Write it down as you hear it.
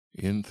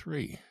in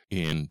 3,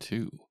 in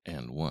 2,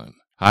 and 1.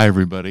 Hi,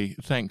 everybody.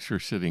 Thanks for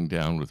sitting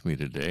down with me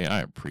today. I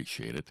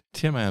appreciate it.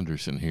 Tim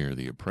Anderson here,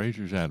 the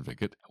Appraiser's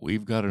Advocate.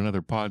 We've got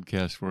another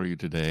podcast for you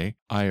today.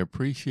 I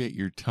appreciate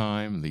your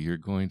time that you're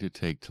going to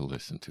take to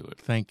listen to it.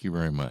 Thank you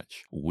very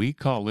much. We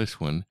call this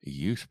one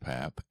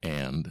USPAP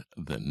and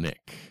the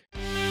Nick.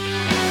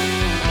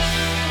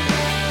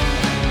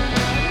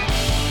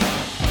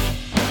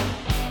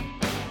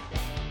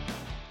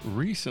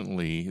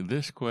 Recently,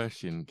 this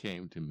question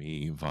came to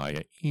me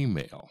via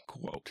email.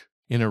 Quote,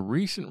 in a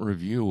recent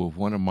review of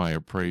one of my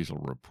appraisal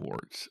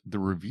reports, the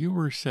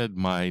reviewer said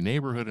my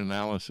neighborhood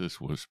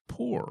analysis was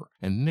poor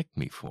and nicked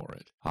me for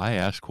it. I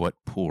asked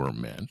what poor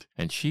meant,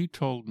 and she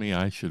told me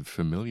I should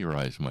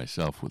familiarize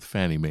myself with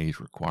Fannie Mae's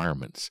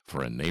requirements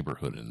for a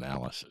neighborhood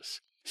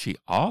analysis. She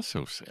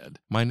also said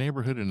my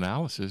neighborhood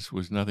analysis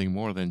was nothing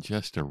more than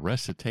just a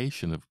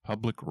recitation of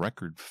public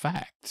record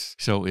facts,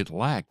 so it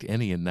lacked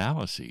any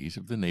analyses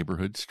of the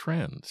neighborhood's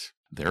trends.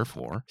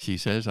 Therefore, she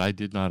says I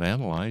did not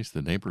analyze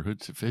the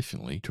neighborhood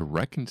sufficiently to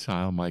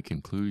reconcile my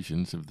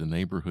conclusions of the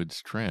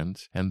neighborhood's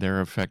trends and their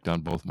effect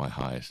on both my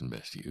highest and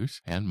best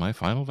use and my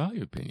final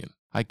value opinion.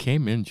 I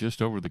came in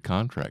just over the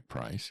contract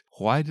price.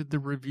 Why did the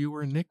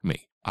reviewer nick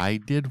me? I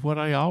did what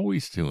I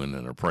always do in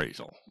an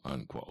appraisal,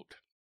 unquote.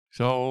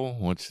 So,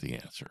 what's the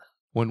answer?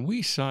 When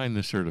we sign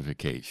the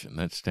certification,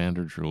 that's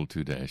Standards Rule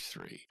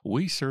 2-3,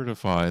 we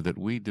certify that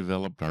we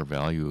developed our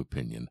value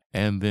opinion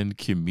and then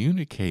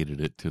communicated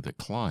it to the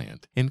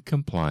client in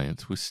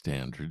compliance with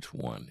Standards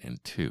 1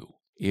 and 2.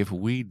 If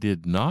we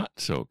did not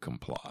so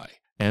comply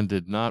and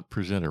did not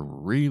present a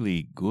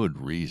really good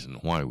reason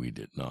why we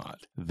did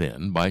not,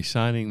 then by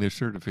signing the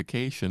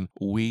certification,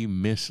 we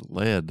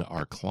misled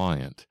our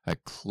client, a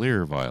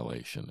clear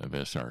violation of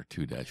SR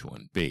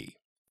 2-1B.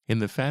 In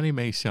the Fannie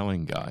Mae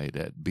Selling Guide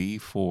at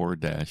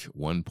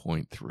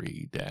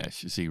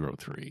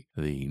B4-1.3-03,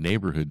 the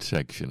neighborhood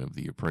section of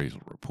the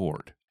appraisal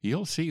report,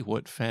 you'll see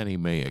what Fannie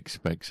Mae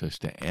expects us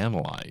to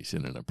analyze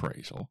in an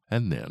appraisal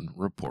and then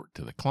report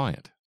to the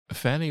client.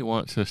 Fannie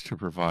wants us to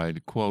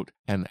provide, quote,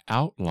 an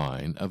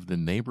outline of the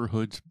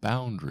neighborhood's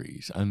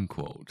boundaries,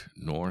 unquote,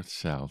 north,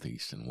 south,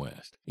 east, and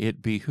west.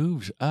 It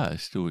behooves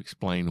us to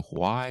explain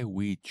why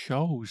we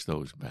chose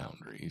those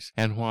boundaries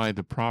and why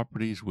the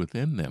properties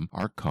within them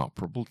are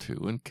comparable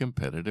to and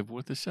competitive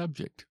with the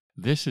subject.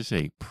 This is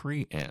a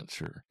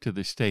pre-answer to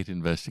the state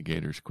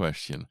investigator's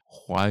question,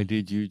 why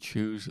did you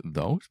choose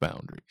those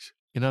boundaries?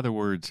 In other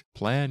words,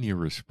 plan your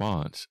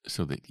response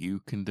so that you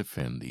can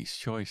defend these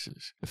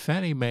choices.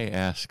 Fannie Mae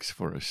asks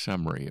for a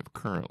summary of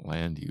current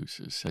land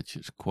uses such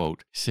as,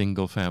 quote,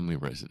 single-family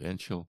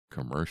residential,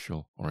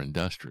 commercial, or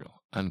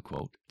industrial,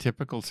 unquote,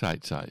 typical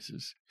site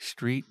sizes,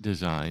 street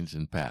designs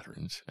and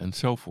patterns, and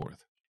so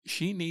forth.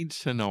 She needs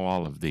to know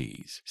all of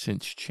these,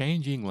 since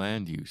changing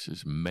land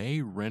uses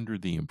may render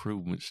the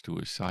improvements to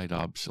a site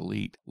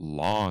obsolete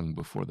long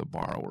before the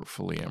borrower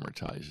fully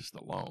amortizes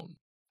the loan.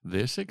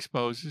 This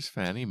exposes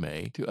Fannie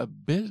Mae to a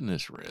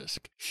business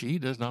risk she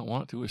does not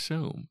want to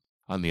assume.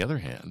 On the other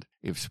hand,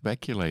 if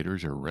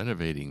speculators are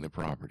renovating the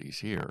properties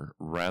here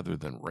rather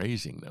than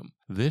raising them,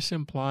 this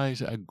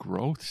implies a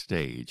growth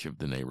stage of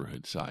the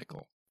neighborhood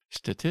cycle.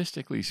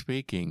 Statistically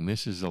speaking,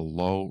 this is a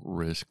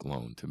low-risk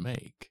loan to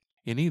make.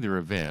 In either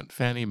event,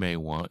 Fannie Mae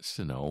wants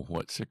to know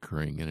what's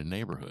occurring in a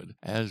neighborhood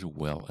as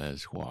well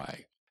as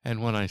why.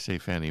 And when I say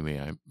Fannie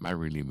Mae, I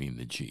really mean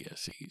the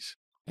GSEs.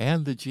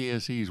 And the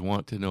GSEs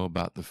want to know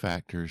about the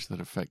factors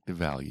that affect the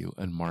value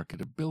and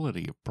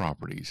marketability of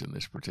properties in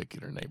this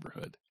particular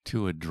neighborhood.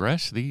 To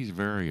address these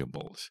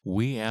variables,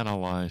 we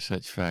analyze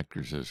such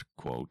factors as,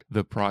 quote,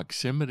 the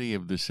proximity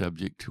of the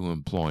subject to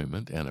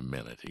employment and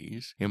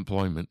amenities,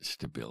 employment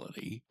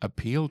stability,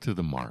 appeal to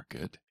the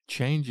market,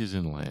 changes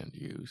in land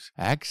use,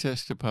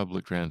 access to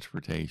public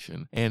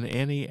transportation, and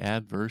any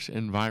adverse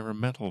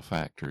environmental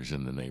factors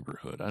in the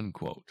neighborhood,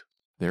 unquote.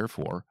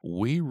 Therefore,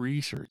 we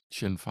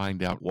research and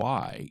find out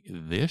why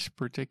this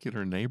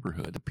particular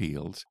neighborhood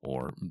appeals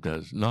or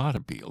does not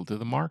appeal to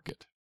the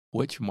market.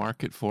 Which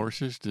market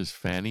forces does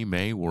Fannie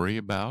Mae worry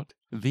about?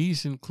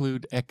 These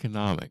include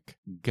economic,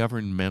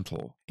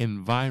 governmental,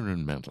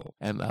 environmental,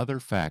 and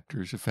other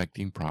factors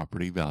affecting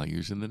property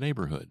values in the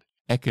neighborhood.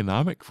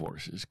 Economic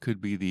forces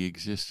could be the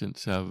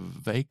existence of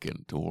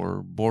vacant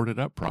or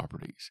boarded-up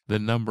properties, the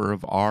number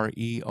of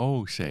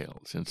REO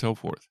sales, and so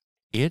forth.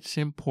 It's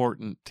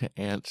important to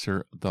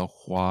answer the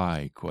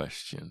why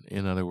question.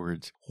 In other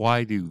words,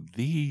 why do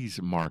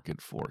these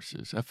market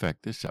forces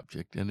affect the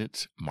subject and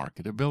its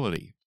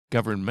marketability?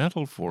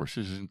 Governmental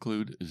forces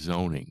include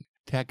zoning,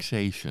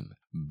 taxation,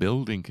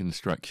 building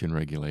construction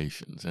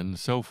regulations, and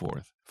so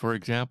forth. For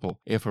example,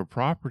 if a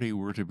property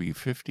were to be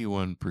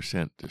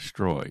 51%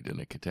 destroyed in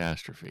a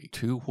catastrophe,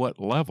 to what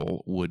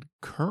level would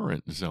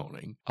current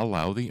zoning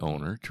allow the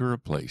owner to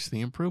replace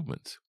the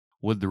improvements?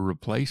 Would the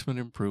replacement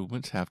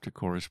improvements have to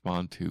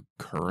correspond to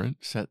current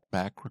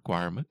setback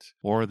requirements,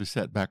 or are the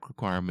setback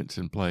requirements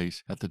in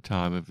place at the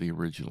time of the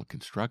original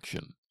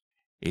construction?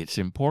 It's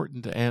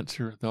important to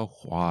answer the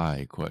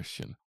why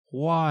question.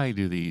 Why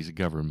do these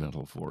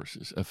governmental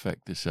forces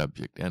affect the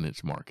subject and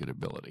its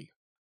marketability?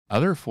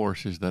 Other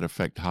forces that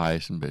affect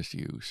highest and best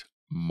use,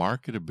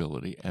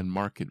 marketability, and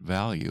market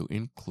value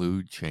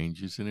include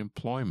changes in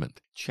employment,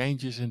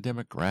 changes in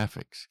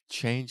demographics,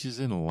 changes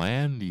in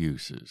land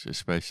uses,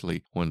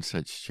 especially when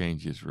such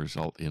changes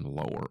result in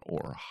lower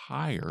or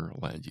higher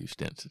land use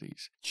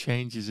densities,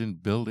 changes in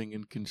building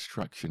and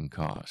construction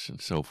costs,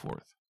 and so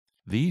forth.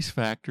 These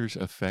factors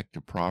affect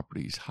a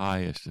property's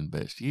highest and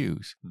best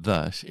use,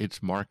 thus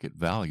its market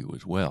value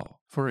as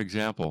well. For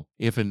example,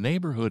 if a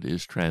neighborhood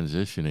is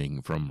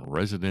transitioning from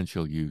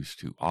residential use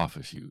to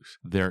office use,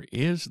 there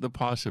is the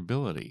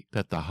possibility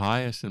that the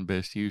highest and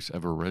best use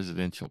of a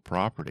residential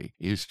property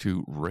is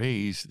to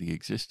raise the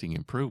existing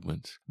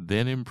improvements,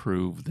 then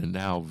improve the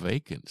now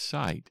vacant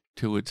site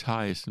to its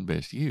highest and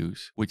best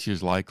use, which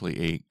is likely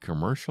a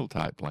commercial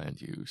type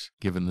land use,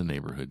 given the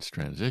neighborhood's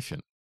transition.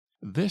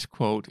 This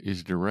quote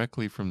is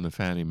directly from the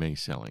Fannie Mae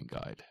Selling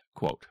Guide.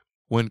 Quote,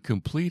 "When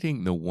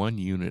completing the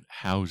one-unit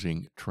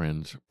housing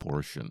trends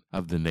portion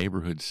of the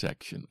neighborhood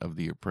section of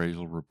the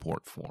appraisal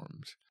report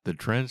forms, the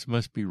trends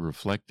must be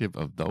reflective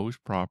of those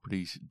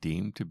properties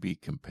deemed to be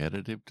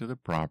competitive to the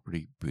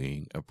property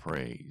being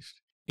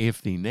appraised.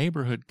 If the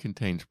neighborhood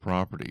contains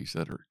properties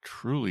that are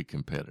truly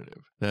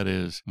competitive, that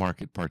is,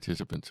 market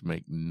participants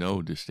make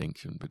no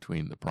distinction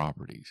between the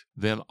properties,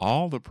 then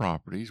all the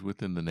properties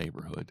within the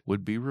neighborhood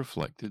would be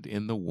reflected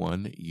in the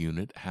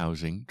one-unit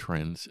housing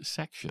trends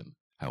section.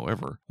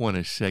 However, when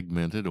a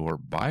segmented or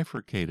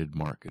bifurcated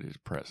market is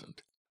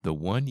present, the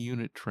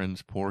one-unit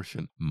trends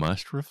portion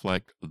must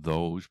reflect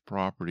those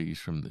properties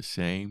from the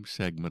same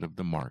segment of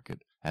the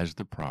market as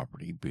the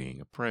property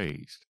being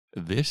appraised.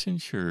 This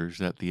ensures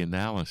that the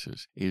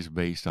analysis is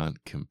based on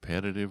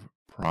competitive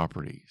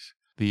properties.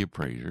 The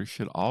appraiser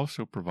should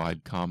also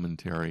provide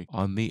commentary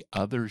on the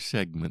other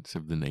segments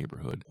of the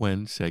neighborhood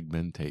when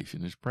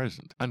segmentation is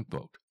present."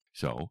 Unquote.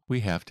 So we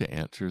have to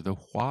answer the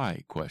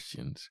why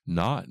questions,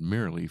 not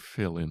merely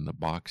fill in the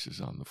boxes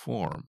on the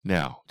form.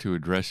 Now, to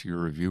address your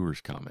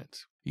reviewer's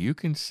comments. You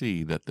can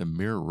see that the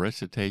mere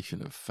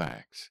recitation of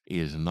facts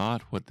is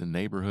not what the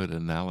neighborhood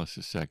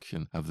analysis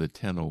section of the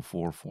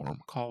 1004 form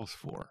calls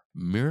for.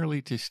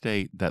 Merely to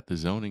state that the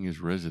zoning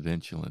is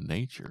residential in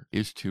nature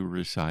is to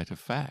recite a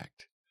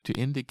fact. To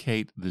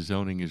indicate the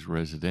zoning is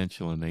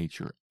residential in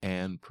nature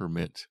and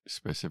permits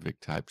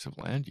specific types of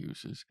land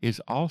uses is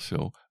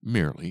also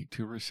merely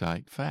to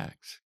recite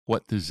facts.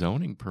 What the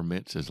zoning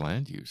permits as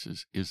land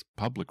uses is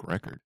public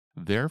record.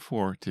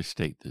 Therefore, to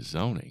state the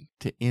zoning,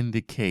 to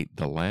indicate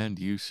the land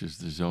uses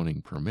the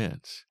zoning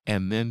permits,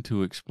 and then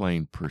to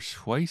explain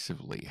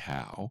persuasively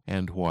how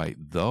and why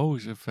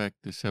those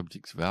affect the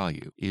subject's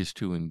value is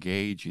to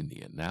engage in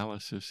the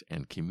analysis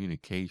and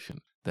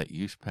communication that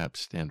USPAP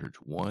Standards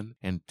 1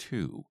 and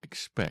 2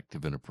 expect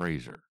of an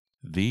appraiser.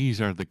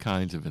 These are the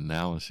kinds of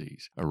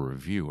analyses a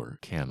reviewer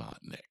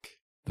cannot nick.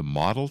 The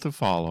model to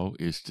follow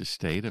is to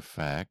state a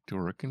fact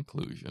or a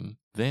conclusion,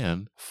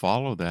 then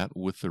follow that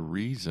with the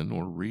reason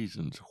or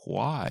reasons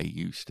why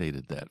you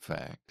stated that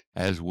fact,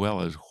 as well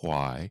as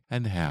why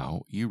and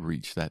how you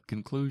reached that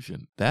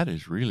conclusion. That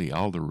is really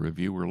all the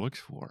reviewer looks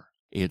for.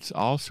 It's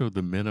also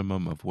the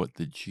minimum of what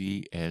the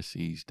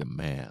GSEs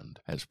demand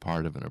as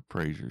part of an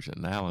appraiser's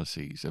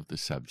analyses of the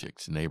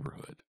subject's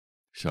neighborhood.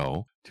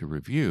 So, to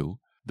review,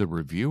 the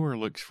reviewer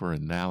looks for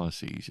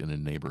analyses in a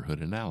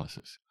neighborhood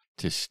analysis.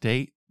 To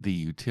state the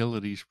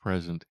utilities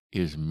present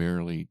is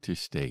merely to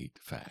state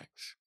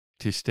facts.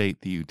 To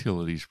state the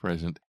utilities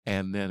present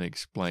and then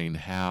explain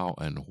how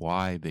and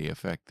why they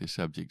affect the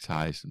subject's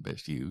highest and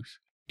best use,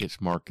 its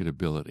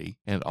marketability,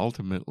 and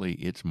ultimately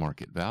its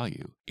market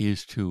value,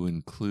 is to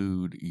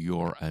include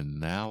your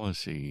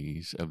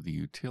analyses of the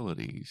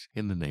utilities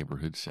in the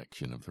neighborhood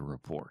section of the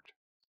report.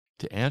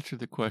 To answer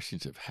the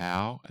questions of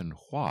how and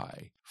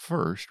why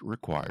first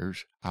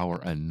requires our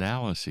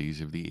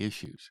analyses of the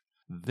issues.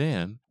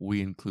 Then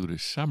we include a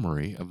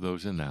summary of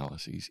those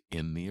analyses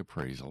in the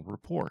appraisal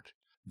report.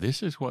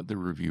 This is what the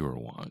reviewer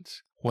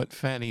wants, what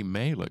Fannie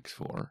Mae looks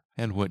for,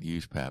 and what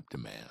USPAP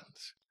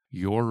demands.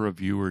 Your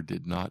reviewer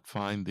did not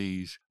find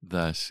these,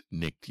 thus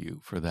nicked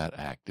you for that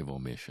act of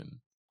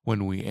omission.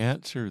 When we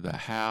answer the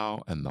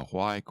how and the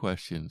why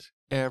questions,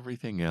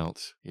 everything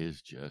else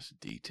is just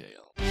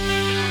detail.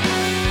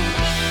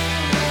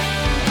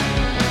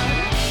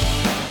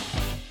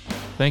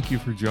 Thank you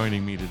for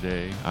joining me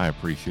today. I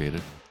appreciate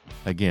it.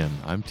 Again,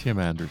 I'm Tim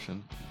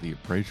Anderson, the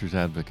Appraiser's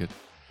Advocate.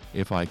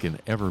 If I can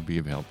ever be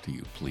of help to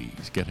you,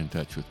 please get in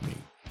touch with me.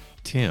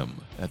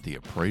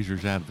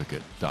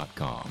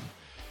 Tim@theappraisersadvocate.com.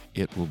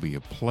 It will be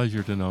a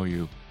pleasure to know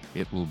you.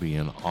 It will be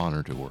an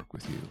honor to work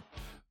with you.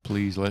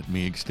 Please let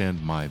me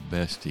extend my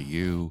best to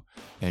you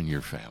and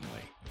your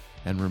family.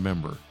 And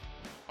remember,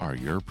 are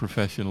your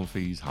professional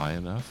fees high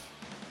enough?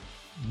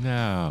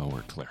 Now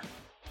we're clear.